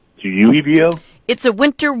UEBO? It's a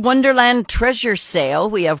Winter Wonderland treasure sale.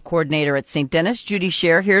 We have coordinator at St. Denis, Judy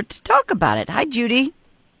Scherer, here to talk about it. Hi, Judy.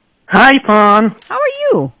 Hi, Fawn. How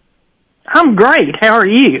are you? I'm great. How are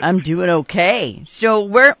you? I'm doing okay. So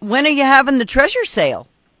when are you having the treasure sale?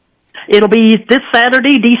 It'll be this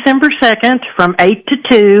Saturday, December 2nd, from 8 to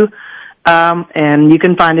 2. And you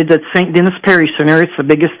can find it at St. Denis Parish Center. It's the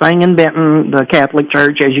biggest thing in Benton, the Catholic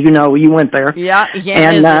Church. As you know, you went there. Yeah,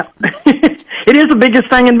 and it is the biggest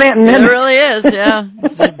thing in Benton. It really is. Yeah,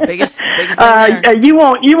 it's the biggest thing there. You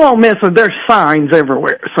won't miss it. There's signs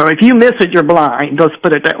everywhere. So if you miss it, you're blind. Let's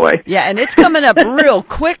put it that way. Yeah, and it's coming up real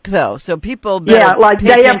quick though. So people better like pay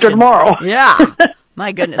day attention. after tomorrow. Yeah.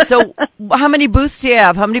 My goodness. So how many booths do you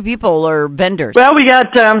have? How many people or vendors? Well,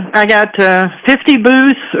 I got 50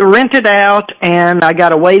 booths rented out, and I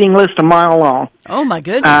got a waiting list a mile long. Oh, my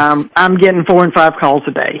goodness. I'm getting 4 and 5 calls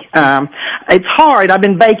a day. It's hard. I've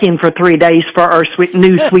been baking for 3 days for our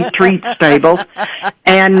new sweet treats table,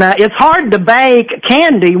 and it's hard to bake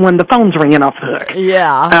candy when the phone's ringing off the hook.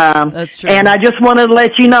 Yeah, that's true. And I just wanted to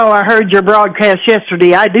let you know, I heard your broadcast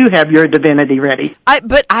yesterday. I do have your divinity ready.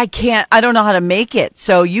 But I can't. I don't know how to make it.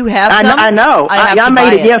 So you have some? I know. I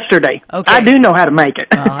made it yesterday. Okay. I do know how to make it.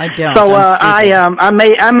 Oh, I don't. So I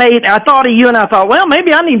thought of you, and I thought, well,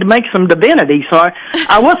 maybe I need to make some divinity. So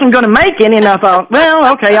I wasn't going to make any, and I thought,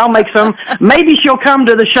 well, okay, I'll make some. Maybe she'll come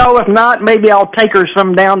to the show. If not, maybe I'll take her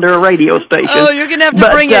some down to a radio station. Oh, you're going to have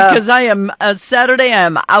to bring it, because I am Saturday. I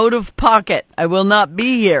am out of pocket. I will not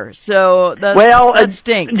be here. So that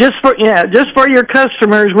stinks. Just for your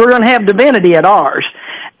customers, we're going to have divinity at ours.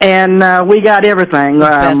 And we got everything.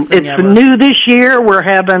 It's new this year. We're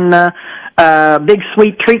having big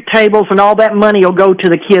sweet treat tables, and all that money will go to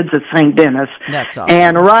the kids at St. Denis. That's awesome.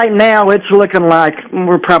 And right now, it's looking like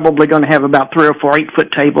we're probably going to have about 3 or 4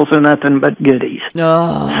 8-foot tables and nothing but goodies.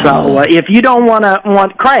 Oh. So if you don't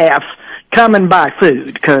want crafts, come and buy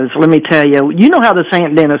food, because let me tell you, you know how the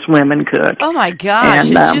St. Denis women cook. Oh, my gosh.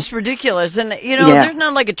 And, it's just ridiculous. And, there's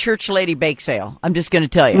not like a church lady bake sale. I'm just going to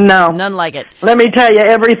tell you. No. None like it. Let me tell you,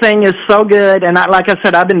 everything is so good. And like I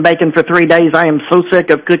said, I've been baking for 3 days. I am so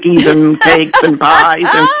sick of cookies and cakes and pies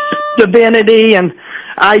and divinity. And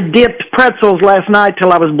I dipped pretzels last night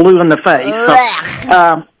till I was blue in the face.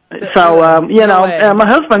 My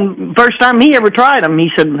husband, first time he ever tried them, he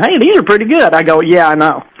said, "Hey, these are pretty good." I go, "Yeah, I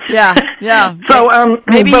know." Yeah. So,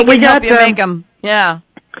 maybe he can help you make them. Yeah.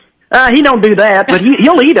 He don't do that, but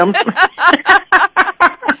he'll eat them.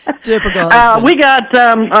 Typical. We got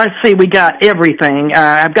everything.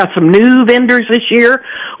 I've got some new vendors this year.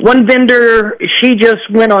 One vendor, she just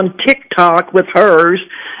went on TikTok with hers,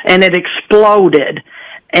 and it exploded.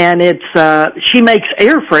 And she makes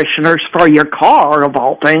air fresheners for your car, of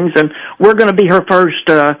all things, and we're going to be her first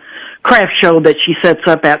craft show that she sets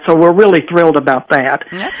up at, so we're really thrilled about that.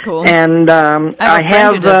 That's cool. And I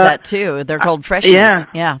have a friend who does that too. They're called Freshies.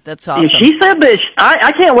 Yeah, that's awesome. She said that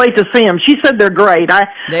I can't wait to see them. She said they're great. I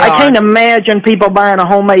can't imagine people buying a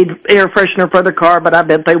homemade air freshener for their car, but I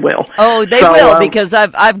bet they will. Oh, they will, because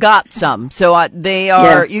I've got some. So they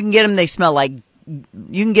are. You can get them. They smell like.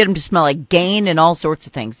 You can get them to smell like Gain and all sorts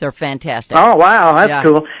of things. They're fantastic. Oh, wow. That's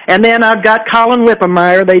cool. And then I've got Colin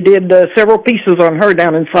Whippemeyer. They did several pieces on her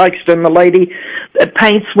down in Sykeston, the lady that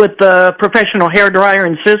paints with the professional hairdryer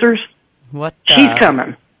and scissors. What? She's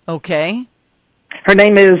coming. Okay. Her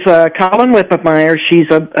name is Colin Whippemeyer. She's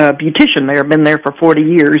a beautician there, been there for 40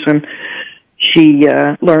 years, and she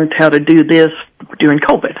learned how to do this during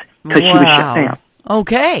COVID because she was shut down.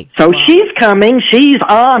 Okay. So she's coming. She's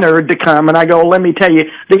honored to come. And I go, let me tell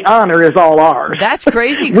you, the honor is all ours. That's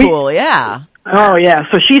crazy cool, yeah. Oh, yeah.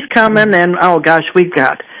 So she's coming, and, oh, gosh, we've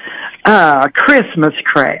got Christmas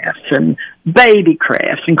crafts and baby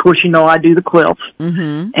crafts. And, of course, I do the quilts.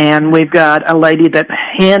 Mm-hmm. And we've got a lady that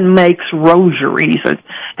hand makes rosaries that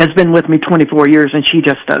has been with me 24 years, and she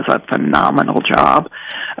just does a phenomenal job.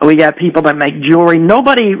 We got people that make jewelry.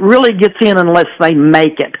 Nobody really gets in unless they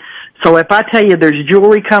make it. So if I tell you there's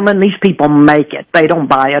jewelry coming, these people make it. They don't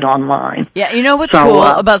buy it online. Yeah, you know what's cool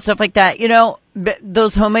about stuff like that?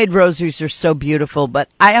 Those homemade rosaries are so beautiful, but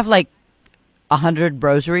I have like 100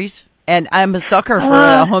 rosaries, and I'm a sucker for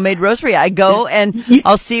a homemade rosary. I go and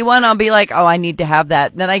I'll see one, I'll be like, oh, I need to have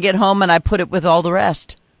that. Then I get home and I put it with all the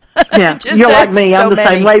rest. Yeah, you're like me. I'm the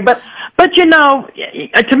same way. But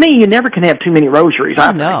to me, you never can have too many rosaries.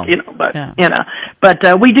 I think,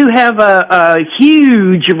 But we do have a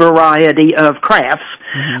huge variety of crafts.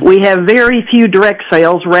 Mm-hmm. We have very few direct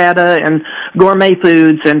sales, Rata and Gourmet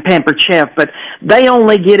Foods and Pampered Chef, but they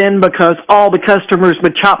only get in because all the customers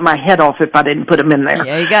would chop my head off if I didn't put them in there.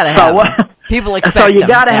 Yeah, you gotta have them. People expect So you them,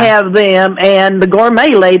 got to have them, and the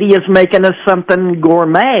gourmet lady is making us something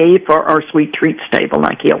gourmet for our sweet treats table, and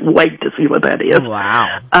I can't wait to see what that is.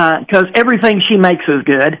 Wow. Because everything she makes is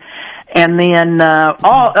good. And then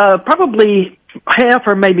probably half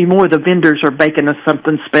or maybe more of the vendors are baking us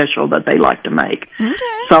something special that they like to make. Okay.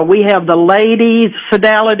 So we have the ladies'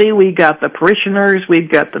 fidelity, we got the parishioners, we've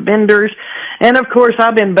got the vendors, and of course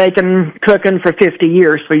I've been cooking for 50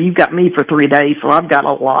 years, so you've got me for 3 days, so I've got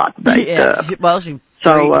a lot baked up. Well,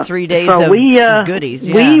 three days so of goodies.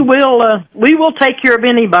 Yeah. We will take care of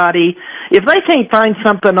anybody. If they can't find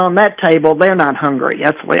something on that table, they're not hungry.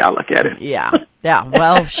 That's the way I look at it. Yeah.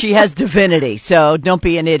 Well, she has divinity, so don't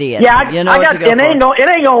be an idiot. Yeah, it ain't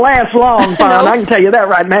gonna last long, Fawn. I can tell you that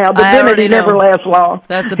right now. Divinity never lasts long.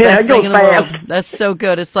 That's the best thing in the world. That's so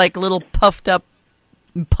good. It's like little puffed up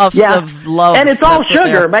puffs of love. And it's all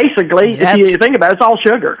sugar, basically. If you think about it, it's all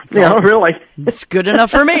sugar. Really. It's good enough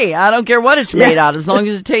for me. I don't care what it's made out of, as long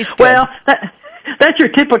as it tastes good. Well, that's your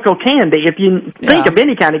typical candy. If you think of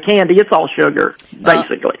any kind of candy, it's all sugar,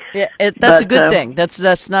 basically. That's a good thing.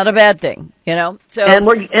 That's not a bad thing, So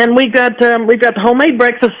we've got the homemade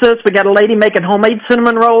breakfasts. We got a lady making homemade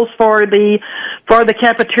cinnamon rolls for the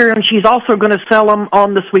cafeteria, and she's also going to sell them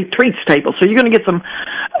on the sweet treats table. So you're going to get some.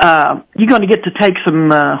 You're going to get to take some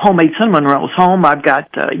homemade cinnamon rolls home. I've got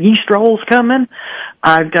yeast rolls coming.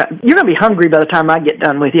 You're going to be hungry by the time I get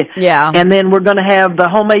done with you. Yeah. And then we're going to have the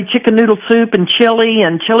homemade chicken noodle soup and chili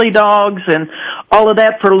dogs and all of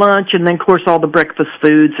that for lunch. And then, of course, all the breakfast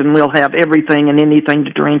foods. And we'll have everything and anything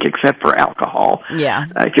to drink except for alcohol. Yeah.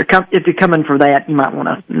 If you're coming for that, you might want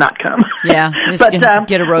to not come. Yeah. But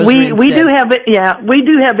get a rosary we instead. do have it. Yeah, we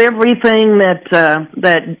do have everything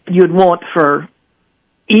that you'd want for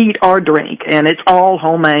eat or drink, and it's all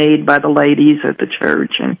homemade by the ladies at the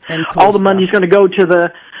church, and cool all the money's going to go to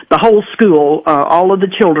the whole school. All of the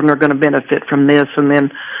children are going to benefit from this, and then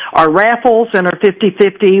our raffles and our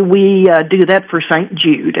 50-50, we do that for St.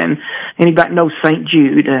 Jude, and anybody knows St.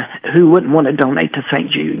 Jude, who wouldn't want to donate to St.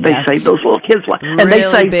 Jude? They saved those little kids' lives, and they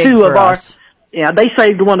saved two of ours. Yeah, they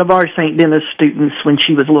saved one of our St. Denis students when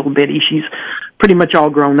she was a little bitty. She's pretty much all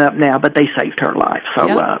grown up now, but they saved her life.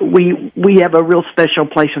 So we have a real special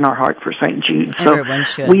place in our heart for St. Jude. Everyone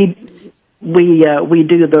should. We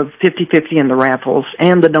do the 50-50 and the raffles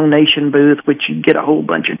and the donation booth, which you get a whole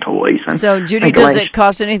bunch of toys. And so, Judy, does it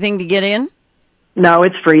cost anything to get in? No,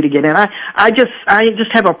 it's free to get in. I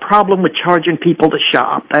just have a problem with charging people to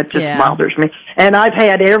shop. That just bothers me. And I've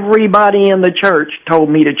had everybody in the church told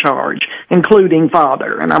me to charge, including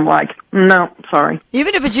Father. And I'm like, no, sorry.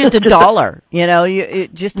 Even if it's just $1,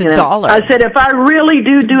 just $1. I said, if I really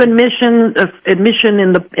do admission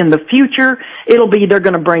in the future, it'll be they're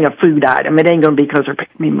going to bring a food item. It ain't going to be because they're paying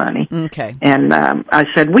me money. Okay. And I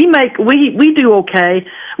said, we do okay.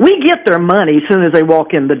 We get their money as soon as they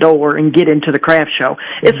walk in the door and get into the craft show.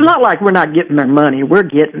 It's not like we're not getting their money. We're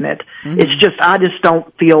getting it. It's just I just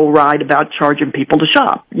don't feel right about charging people to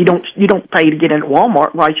shop. You don't pay to get in at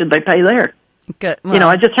Walmart. Why should they pay there? Good. Well,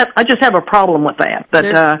 I just have a problem with that. But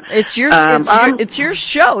it's your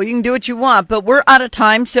show. You can do what you want. But we're out of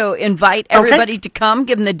time, so invite everybody to come.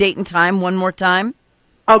 Give them the date and time one more time.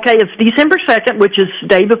 Okay, it's December 2nd, which is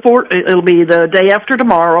it'll be the day after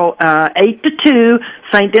tomorrow, 8 to 2,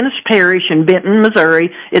 St. Denis Parish in Benton,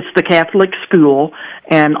 Missouri. It's the Catholic school,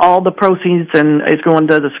 and all the proceeds is going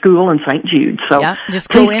to the school in St. Jude. So just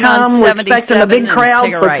go in on 77. We're expecting a big crowd,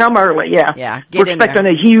 so come early. Yeah, we're expecting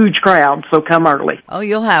a huge crowd, so come early. Oh,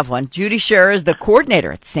 you'll have one. Judy Scherer is the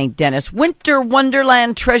coordinator at St. Denis Winter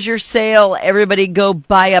Wonderland Treasure Sale. Everybody go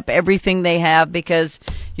buy up everything they have because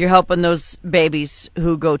you're helping those babies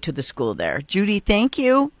who go to the school there. Judy, thank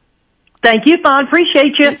you. Thank you, Fawn.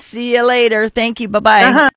 Appreciate you. See you later. Thank you. Bye-bye.